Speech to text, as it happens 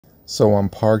So I'm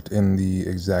parked in the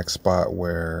exact spot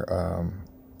where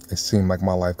it seemed like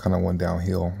my life kind of went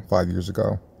downhill 5 years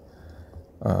ago.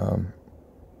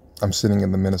 I'm sitting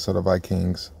in the Minnesota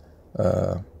Vikings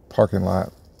parking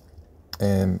lot,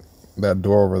 and that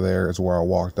door over there is where I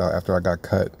walked out after I got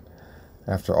cut,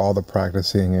 after all the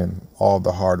practicing and all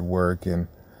the hard work and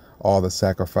all the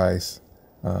sacrifice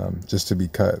just to be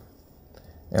cut.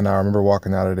 And I remember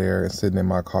walking out of there and sitting in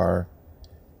my car,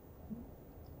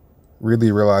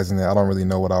 really realizing that I don't really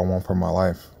know what I want for my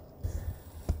life.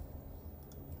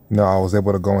 I was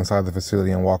able to go inside the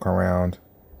facility and walk around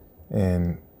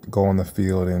and go on the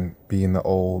field and be in the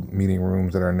old meeting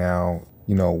rooms that are now,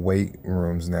 weight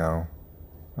rooms now.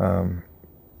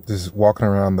 Just walking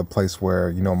around the place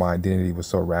where, my identity was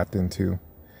so wrapped into.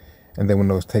 And then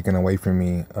when it was taken away from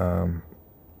me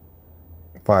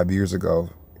 5 years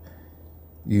ago,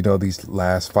 these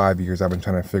last 5 years I've been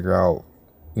trying to figure out,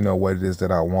 what it is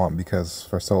that I want, because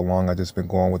for so long I've just been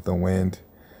going with the wind,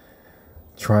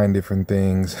 trying different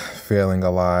things, failing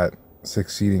a lot,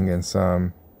 succeeding in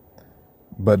some.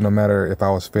 But no matter if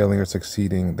I was failing or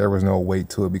succeeding, there was no weight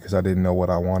to it because I didn't know what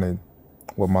I wanted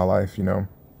with my life,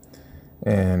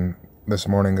 And this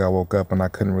morning I woke up and I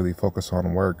couldn't really focus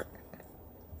on work.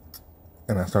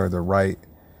 And I started to write.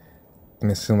 And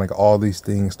it seemed like all these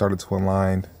things started to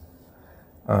align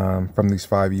from these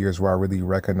 5 years where I really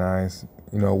recognized,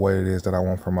 what it is that I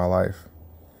want for my life.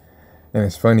 And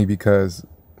it's funny because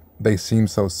they seem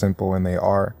so simple, and they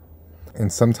are.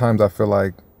 And sometimes I feel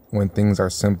like when things are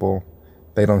simple,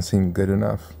 they don't seem good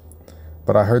enough.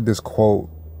 But I heard this quote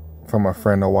from a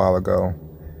friend a while ago,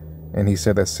 and he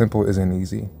said that simple isn't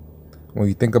easy. When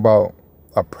you think about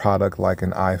a product like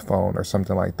an iPhone or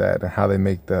something like that, and how they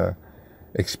make the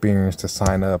experience to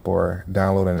sign up or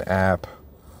download an app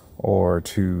or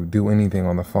to do anything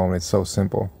on the phone, it's so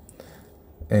simple.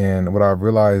 And what I've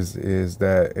realized is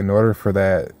that in order for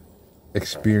that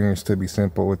experience to be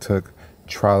simple, it took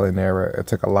trial and error. It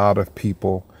took a lot of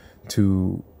people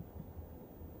to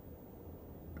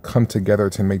come together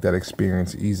to make that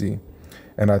experience easy.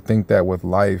 And I think that with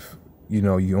life, you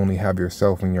only have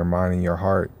yourself and your mind and your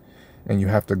heart, and you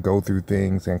have to go through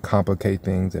things and complicate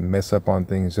things and mess up on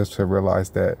things just to realize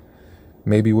that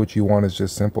maybe what you want is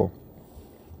just simple.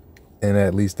 And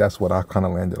at least that's what I kind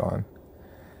of landed on.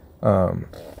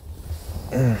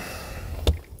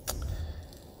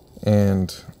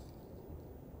 And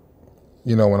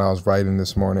when I was writing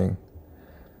this morning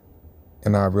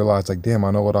and I realized, like, damn, I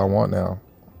know what I want now.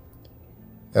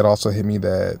 It also hit me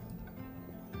that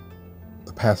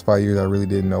the past 5 years I really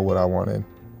didn't know what I wanted,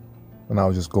 and I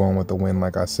was just going with the wind,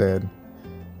 like I said.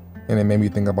 And it made me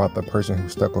think about the person who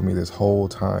stuck with me this whole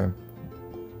time,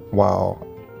 while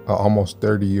an almost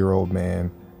 30-year-old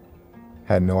man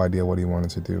had no idea what he wanted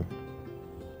to do.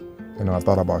 I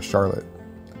thought about Charlotte.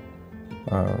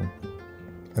 And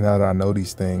now that I know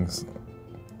these things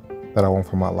that I want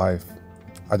for my life,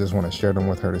 I just want to share them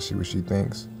with her to see what she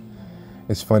thinks.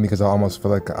 It's funny because I almost feel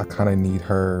like I kind of need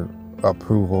her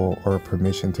approval or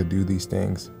permission to do these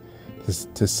things,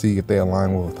 to see if they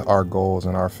align with our goals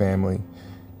and our family.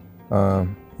 But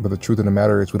the truth of the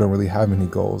matter is we don't really have any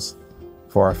goals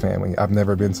for our family. I've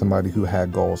never been somebody who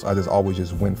had goals. I just always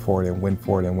just went for it and went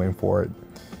for it and went for it.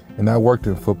 And that worked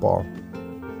in football.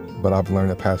 But I've learned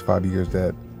the past 5 years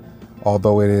that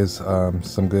although it is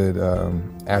some good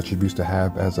attributes to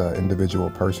have as an individual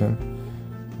person,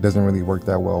 it doesn't really work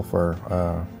that well for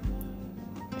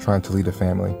trying to lead a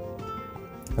family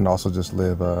and also just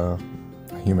live a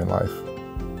human life.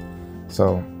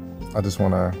 So I just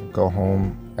want to go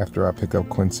home after I pick up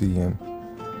Quincy and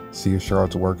see if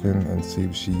Charlotte's working and see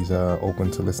if she's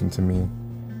open to listen to me,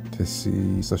 to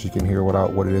see, so she can hear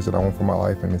what it is that I want for my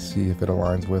life, and to see if it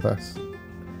aligns with us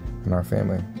and our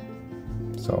family.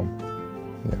 So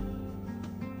yeah,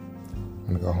 I'm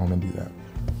gonna go home and do that.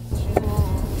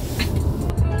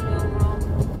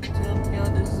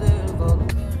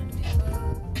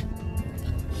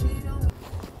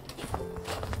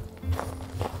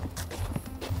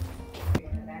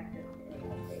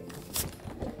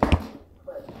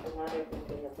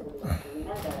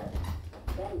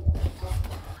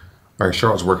 All right,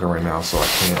 Charlotte's working right now, so I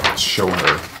can't show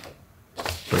her.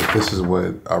 But this is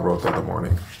what I wrote the other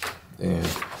morning. And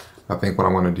I think what I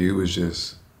want to do is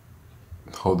just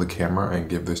hold the camera and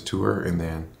give this to her, and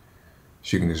then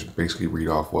she can just basically read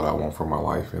off what I want for my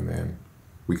life, and then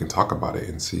we can talk about it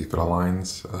and see if it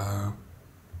aligns.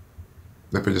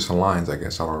 If it just aligns, I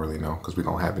guess. I don't really know, because we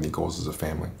don't have any goals as a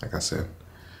family, like I said.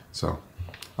 So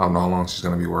I don't know how long she's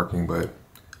going to be working, but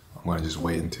I'm going to just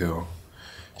wait until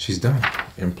she's done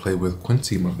and play with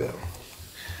Quincy Mabel.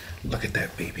 Look at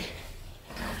that baby.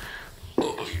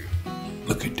 Oh,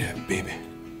 look Look at that, baby.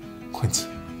 Quince.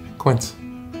 Quince.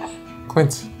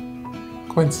 Quince.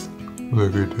 Quince.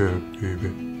 Look at that, baby.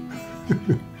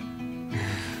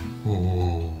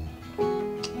 Oh.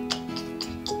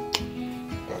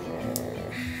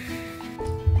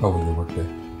 How was your work day?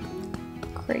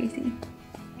 Crazy.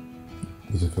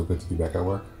 Does it feel good to be back at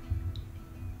work?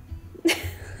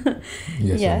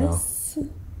 Yes. Or no?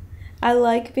 I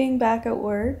like being back at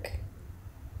work,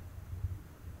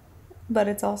 but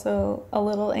it's also a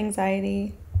little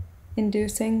anxiety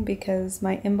inducing because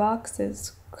my inbox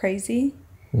is crazy.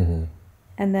 Mm-hmm.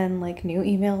 And then like new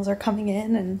emails are coming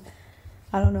in and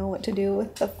I don't know what to do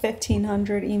with the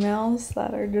 1,500 emails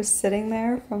that are just sitting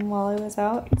there from while I was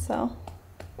out, so.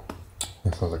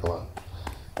 That sounds like a lot.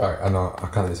 All right, I know I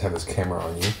kind of just have this camera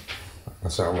on you.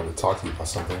 So I wanted to talk to you about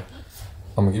something.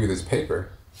 I'm gonna give you this paper.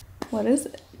 What is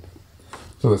it?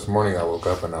 So this morning I woke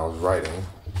up and I was writing,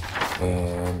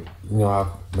 and I've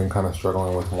been kind of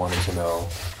struggling with wanting to know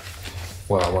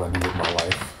what I want to do with my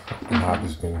life, and I've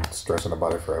just been stressing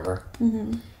about it forever.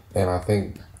 Mm-hmm. And I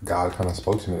think God kind of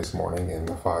spoke to me this morning in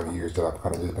the 5 years that I've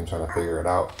kind of just been trying to figure it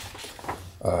out.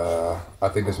 I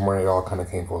think this morning it all kind of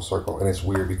came full circle, and it's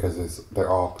weird because they're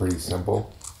all pretty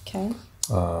simple. Okay.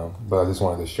 But I just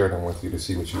wanted to share them with you to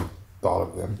see what you thought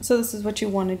of them. So this is what you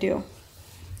want to do?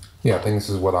 Yeah, I think this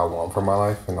is what I want for my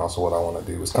life and also what I want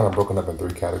to do. It's kind of broken up in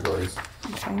 3 categories.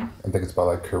 Okay. I think it's about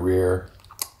like career,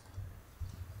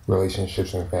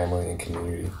 relationships and family, and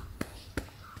community.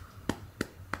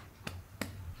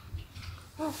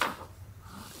 Okay.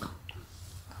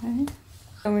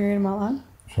 Can we read them out loud?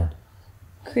 Sure.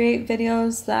 Create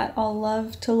videos that I'll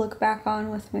love to look back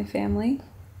on with my family.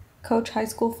 Coach high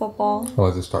school football. Well,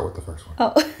 let's just start with the first one.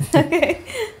 Oh, okay.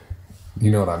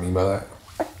 You know what I mean by that?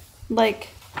 Like,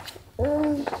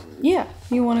 yeah,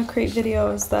 you want to create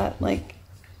videos that like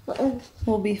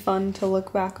will be fun to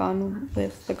look back on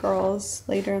with the girls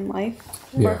later in life,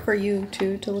 or for you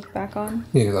too to look back on.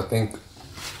 Yeah, because I think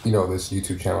this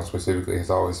YouTube channel specifically has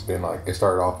always been like, it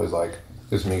started off as like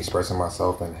just me expressing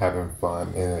myself and having fun,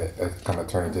 and it kind of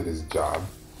turned into this job.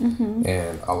 Mm-hmm.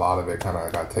 And a lot of it kind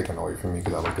of got taken away from me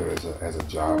because I looked at it as a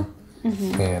job.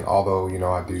 Mm-hmm. And although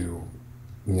I do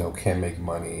can make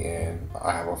money and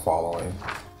I have a following,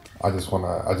 I just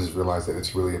realized that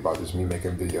it's really about just me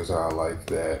making videos that I like,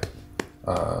 that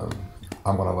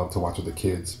I'm gonna love to watch with the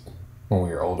kids when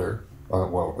we're older.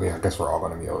 I guess we're all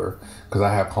gonna be older, because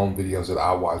I have home videos that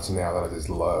I watch now that I just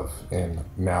love, and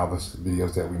now the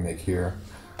videos that we make here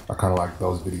are kind of like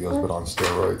those videos but on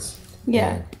steroids.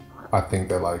 Yeah. And I think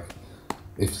that like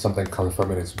if something comes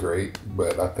from it, it's great,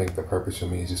 but I think the purpose for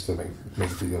me is just to make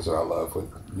videos that I love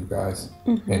with you guys.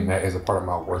 Mm-hmm. And that is a part of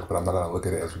my work, but I'm not gonna look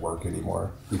at it as work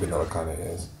anymore, even though it kind of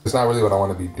is. It's not really what I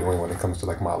want to be doing when it comes to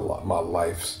like my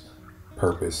life's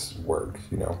purpose work.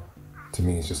 To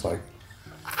me, it's just like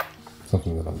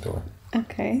something that I'm doing.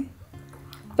 Okay.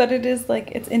 But it is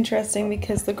like, it's interesting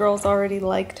because the girls already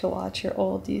like to watch your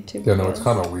old YouTube videos. Yeah, no, it's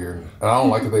kind of weird. And I don't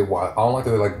like that they watch. I don't like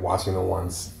that they like watching the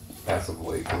ones as of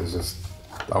late, because it's just,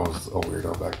 I was a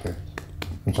weirdo back then.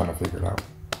 I'm trying to figure it out.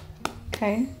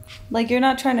 Okay. Like, you're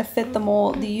not trying to fit the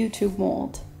YouTube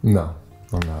mold. No,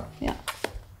 I'm not. Yeah.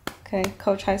 Okay.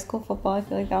 Coach high school football. I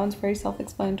feel like that one's very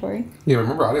self-explanatory. Yeah, I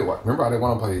didn't want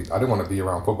to play. I didn't want to be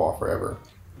around football forever.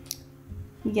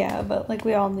 Yeah, but like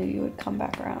we all knew you would come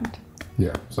back around.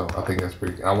 Yeah, so I think that's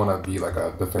pretty. I want to be like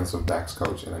a defensive backs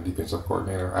coach and a defensive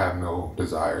coordinator. I have no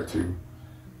desire to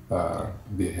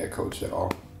be a head coach at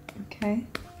all. Okay.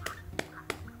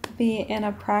 Be in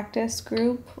a practice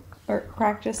group or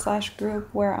practice/group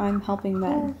where I'm helping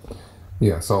men.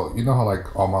 Yeah, so you know how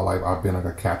like all my life I've been like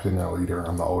a captain and a leader.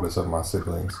 I'm the oldest of my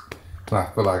siblings, and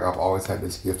I feel like I've always had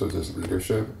this gift of just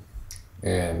leadership,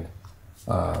 and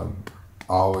I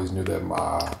always knew that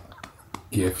my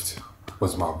gift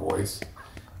was my voice,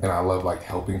 and I love like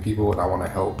helping people, and I want to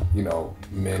help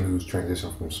men who's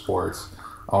transitioned from sports.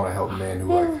 I want to help men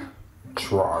who like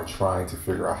are trying to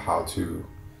figure out how to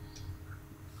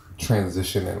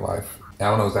transition in life. And I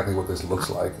don't know exactly what this looks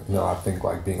like. I think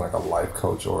like being like a life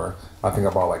coach, or I think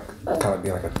about like kind of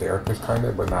being like a therapist kind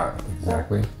of, but not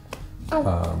exactly. So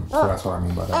that's what I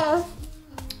mean by that.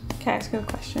 Can I ask you a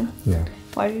question? Yeah.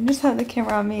 Why do you just have the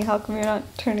camera on me? How come you're not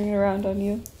turning it around on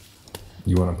you?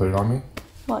 You want to put it on me?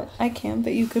 Well, I can,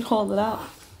 but you could hold it out.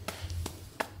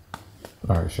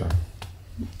 All right, sure.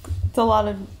 It's a lot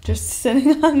of just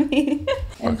sitting on me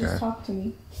and Okay. just talk to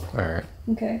me. All right.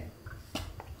 Okay.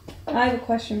 I have a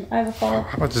question. I have a follow-up.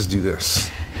 How about just do this?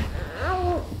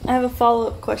 I have a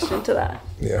follow-up question to that.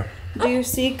 Yeah. Do you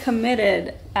see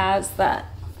committed as that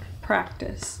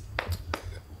practice?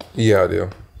 Yeah, I do.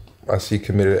 I see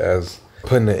committed as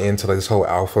putting it into like this whole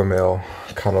alpha male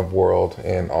kind of world,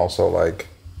 and also like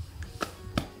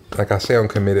I say, I'm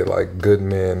committed. Like good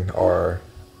men aren't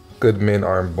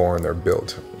born, they're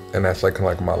built, and that's like kind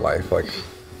of like my life. Like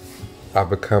I've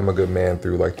become a good man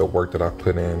through like the work that I've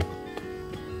put in,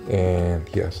 and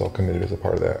yeah, so committed is a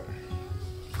part of that.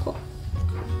 Cool.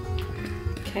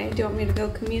 Okay, do you want me to go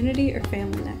community or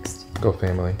family next? Go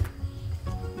family.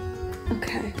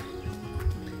 Okay.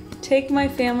 Take my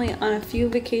family on a few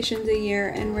vacations a year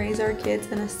and raise our kids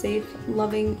in a safe,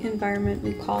 loving environment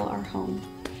we call our home.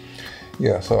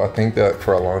 Yeah, so I think that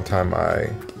for a long time I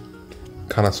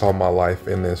kind of saw my life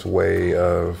in this way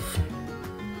of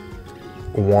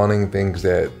wanting things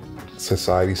that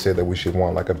society said that we should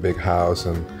want, like a big house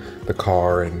and the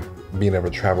car and being able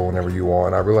to travel whenever you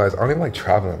want. I realized I don't even like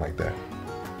traveling like that.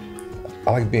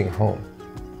 I like being home.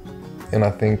 And I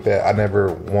think that I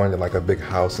never wanted like a big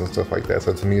house and stuff like that.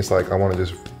 So to me, it's like I want to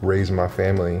just raise my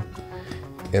family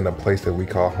in a place that we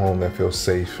call home that feels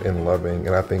safe and loving.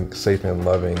 And I think safe and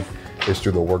loving is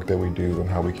through the work that we do and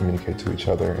how we communicate to each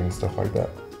other and stuff like that.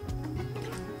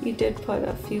 You did put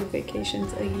a few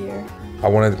vacations a year. I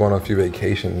wanted to go on a few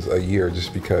vacations a year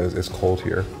just because it's cold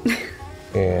here.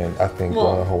 And I think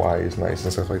going to Hawaii is nice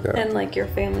and stuff like that. And like your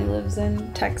family lives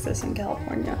in Texas and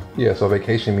California. Yeah, so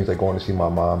vacation means like going to see my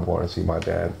mom, going to see my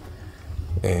dad.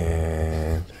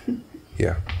 And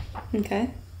yeah. Okay.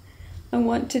 I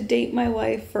want to date my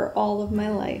wife for all of my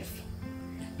life.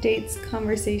 Dates,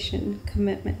 conversation,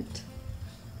 commitment.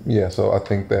 Yeah, so I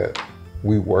think that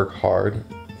we work hard.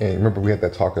 And remember we had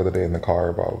that talk the other day in the car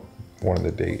about wanting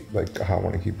to date, like how I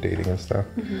want to keep dating and stuff.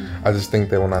 Mm-hmm. I just think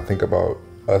that when I think about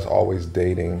us always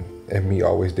dating and me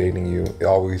always dating you, it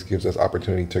always gives us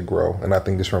opportunity to grow. And I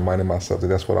think just reminding myself that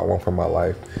that's what I want from my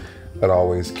life, that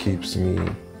always keeps me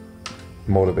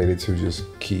motivated to just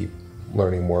keep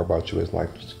learning more about you as life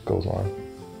goes on.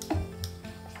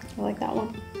 I like that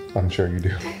one. I'm sure you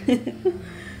do.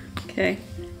 Okay.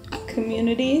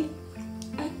 Community.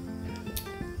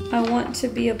 I want to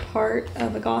be a part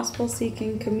of a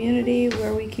gospel-seeking community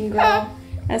where we can grow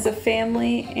as a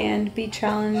family and be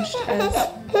challenged as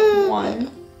one.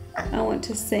 I want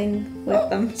to sing with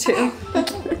them too.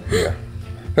 Yeah.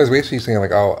 Because basically saying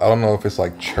like, I don't know if it's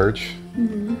like church,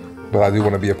 but I do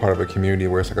want to be a part of a community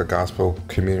where it's like a gospel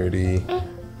community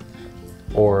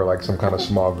or like some kind of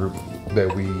small group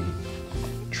that we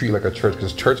treat like a church,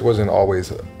 because church wasn't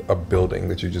always a building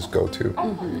that you just go to.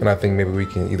 And I think maybe we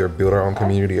can either build our own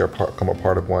community or become a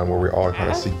part of one where we all kind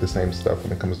of seek the same stuff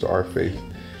when it comes to our faith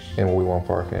and what we want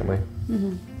for our family.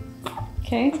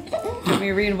 Okay. Let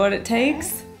me read what it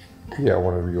takes. Yeah, I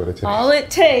want to read what it takes. All it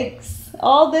takes.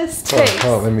 All this takes.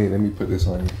 Oh, let me put this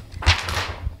on you.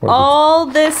 All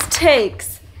this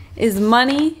takes is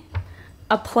money,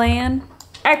 a plan,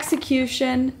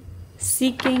 execution,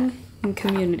 seeking, and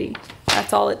community.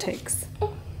 That's all it takes.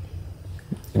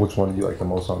 Which one do you like the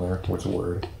most on there? Which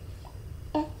word?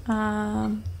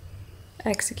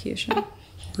 Execution.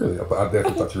 Really? I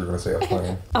definitely thought you were going to say a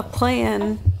plan. A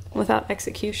plan without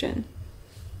execution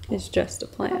is just a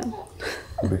plan.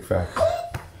 Big fact.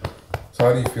 So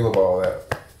how do you feel about all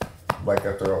that? Like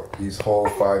after these whole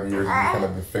 5 years, you kind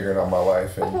of been figuring out my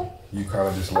life and you kind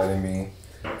of just letting me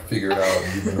figure it out,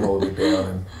 and you've been holding me down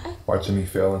and watching me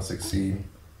fail and succeed.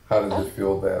 How does it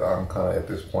feel that I'm kind of at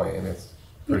this point and it's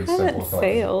pretty simple? You haven't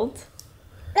failed.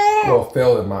 Well,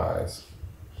 failed in my eyes.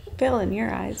 Fail in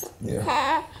your eyes.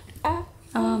 Yeah.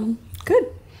 Good.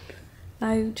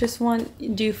 I just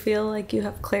want, do you feel like you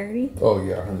have clarity? Oh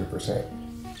yeah, 100%.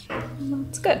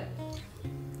 That's good.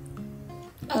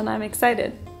 And I'm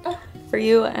excited for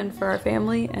you and for our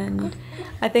family. And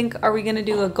I think, are we going to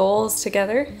do a goals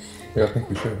together? Yeah, I think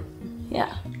we should.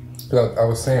 Yeah. I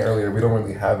was saying earlier, we don't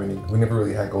really have any, we never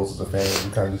really had goals as a family.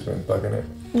 We kind of just been thugging it.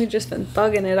 We've just been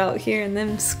thugging it out here in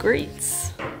them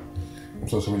streets.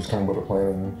 So should we just come up with a plan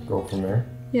and go from there?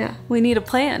 Yeah, we need a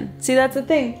plan. See, that's the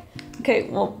thing. Okay,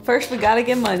 well, first we gotta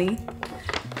get money,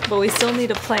 but we still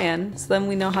need a plan, so then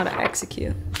we know how to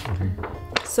execute.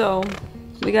 So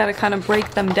we gotta kind of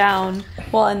break them down.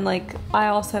 Well, and like, I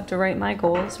also have to write my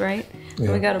goals, right?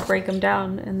 Yeah. We gotta break them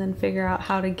down and then figure out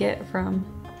how to get from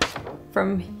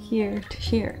here to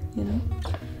here, you know?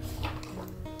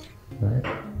 All right.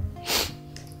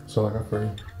 So I got for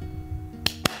you.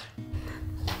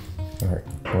 All right,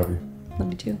 love you.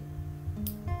 Love you too.